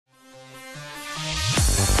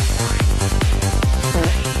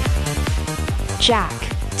Jack,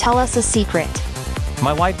 tell us a secret.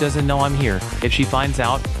 My wife doesn't know I'm here. If she finds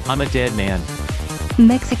out, I'm a dead man.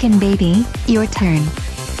 Mexican baby, your turn.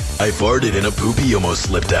 I farted and a poopy almost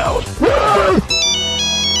slipped out.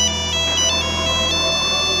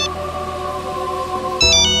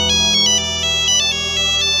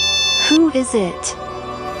 Who is it?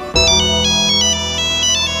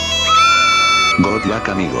 Good luck,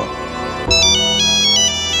 amigo.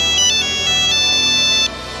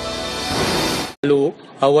 Hello,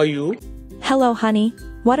 how are you? Hello, honey.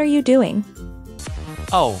 What are you doing?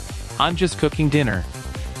 Oh, I'm just cooking dinner.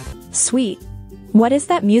 Sweet. What is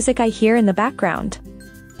that music I hear in the background?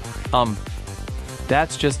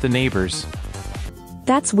 That's just the neighbors.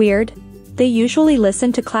 That's weird. They usually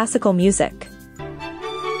listen to classical music.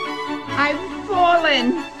 I've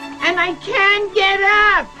fallen, and I can't get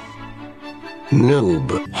up!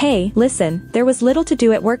 Noob. Hey, listen, there was little to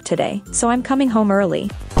do at work today, so I'm coming home early.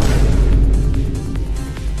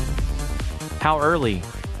 How early?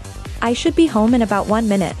 I should be home in about 1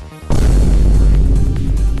 minute.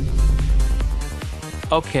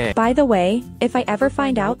 Okay. By the way, if I ever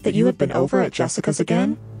find out that you have been over at Jessica's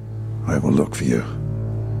again, I will look for you.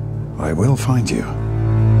 I will find you.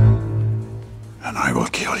 And I will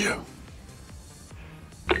kill you.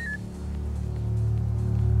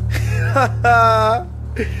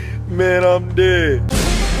 Man, I'm dead.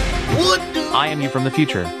 I am you from the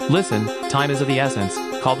future. Listen, time is of the essence.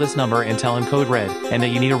 Call this number and tell him code red, and that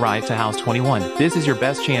you need a ride to house 21. This is your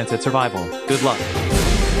best chance at survival. Good luck.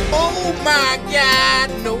 Oh my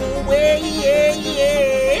god, no way,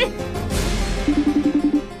 yeah.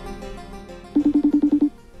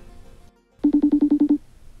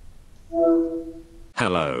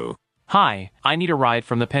 Hello. Hi, I need a ride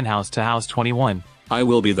from the penthouse to house 21. I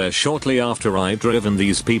will be there shortly after I've driven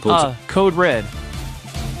these people to... Code red.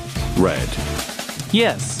 Red.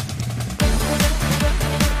 Yes.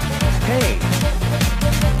 Hey!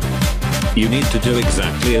 You need to do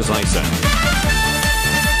exactly as I said.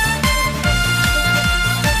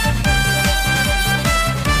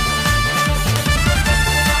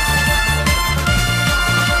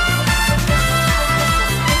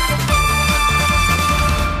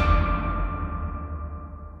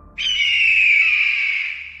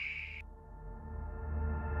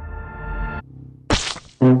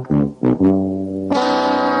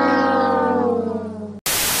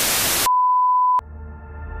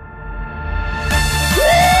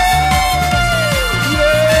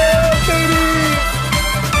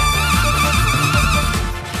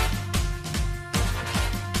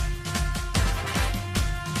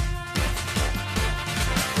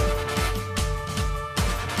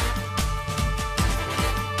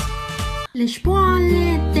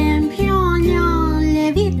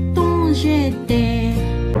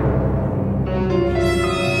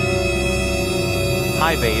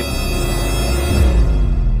 Hi, babe.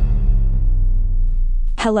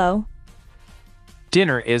 hello?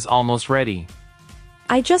 Dinner is almost ready.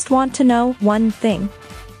 I just want to know one thing.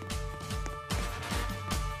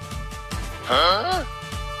 Huh?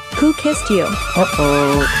 Who kissed you?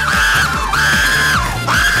 Uh-oh.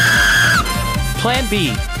 Plan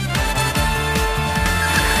B.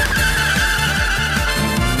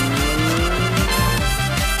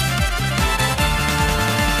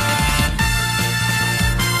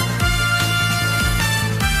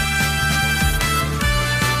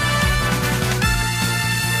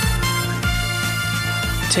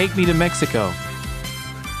 Take me to Mexico.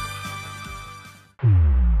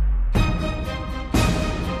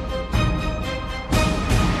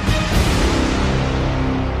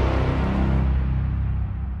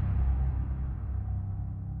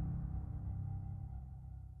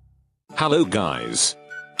 Hello guys.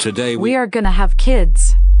 Today we are gonna have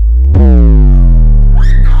kids.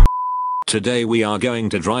 Today we are going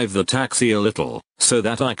to drive the taxi a little, so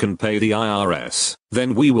that I can pay the IRS.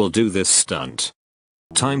 Then we will do this stunt.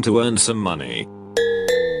 Time to earn some money.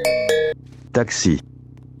 Taxi.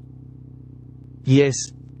 Yes.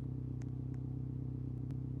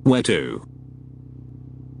 Where to?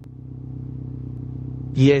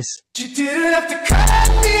 Yes. You didn't have to cut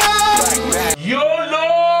me off. YOLO!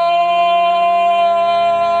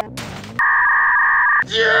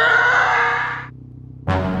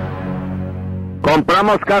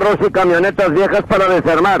 Compramos carros y camionetas viejas para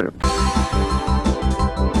desarmar.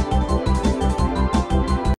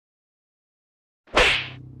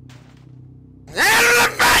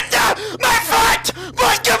 My foot! My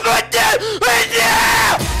foot!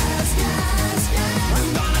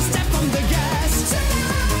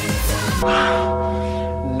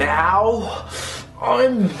 Now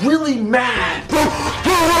I'm really mad.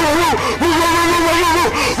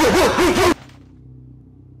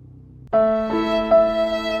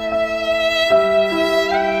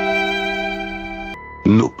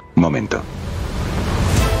 momento.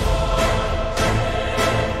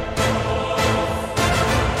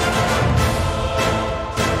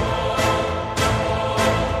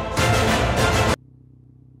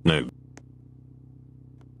 No.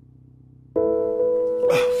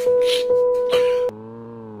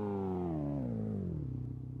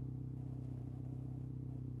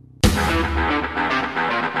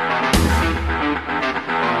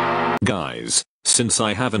 Guys, since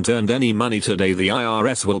I haven't earned any money today, the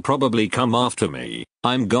IRS will probably come after me.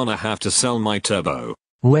 I'm gonna have to sell my turbo.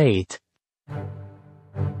 Wait.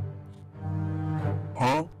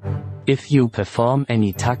 If you perform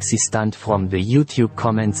any taxi stunt from the YouTube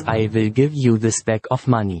comments, I will give you this bag of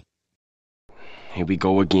money. Here we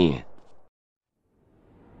go again.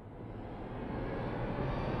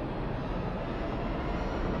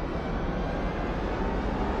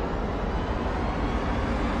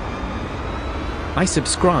 I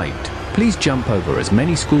subscribed. Please jump over as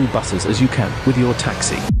many school buses as you can with your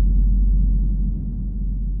taxi.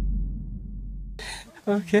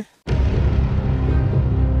 Okay.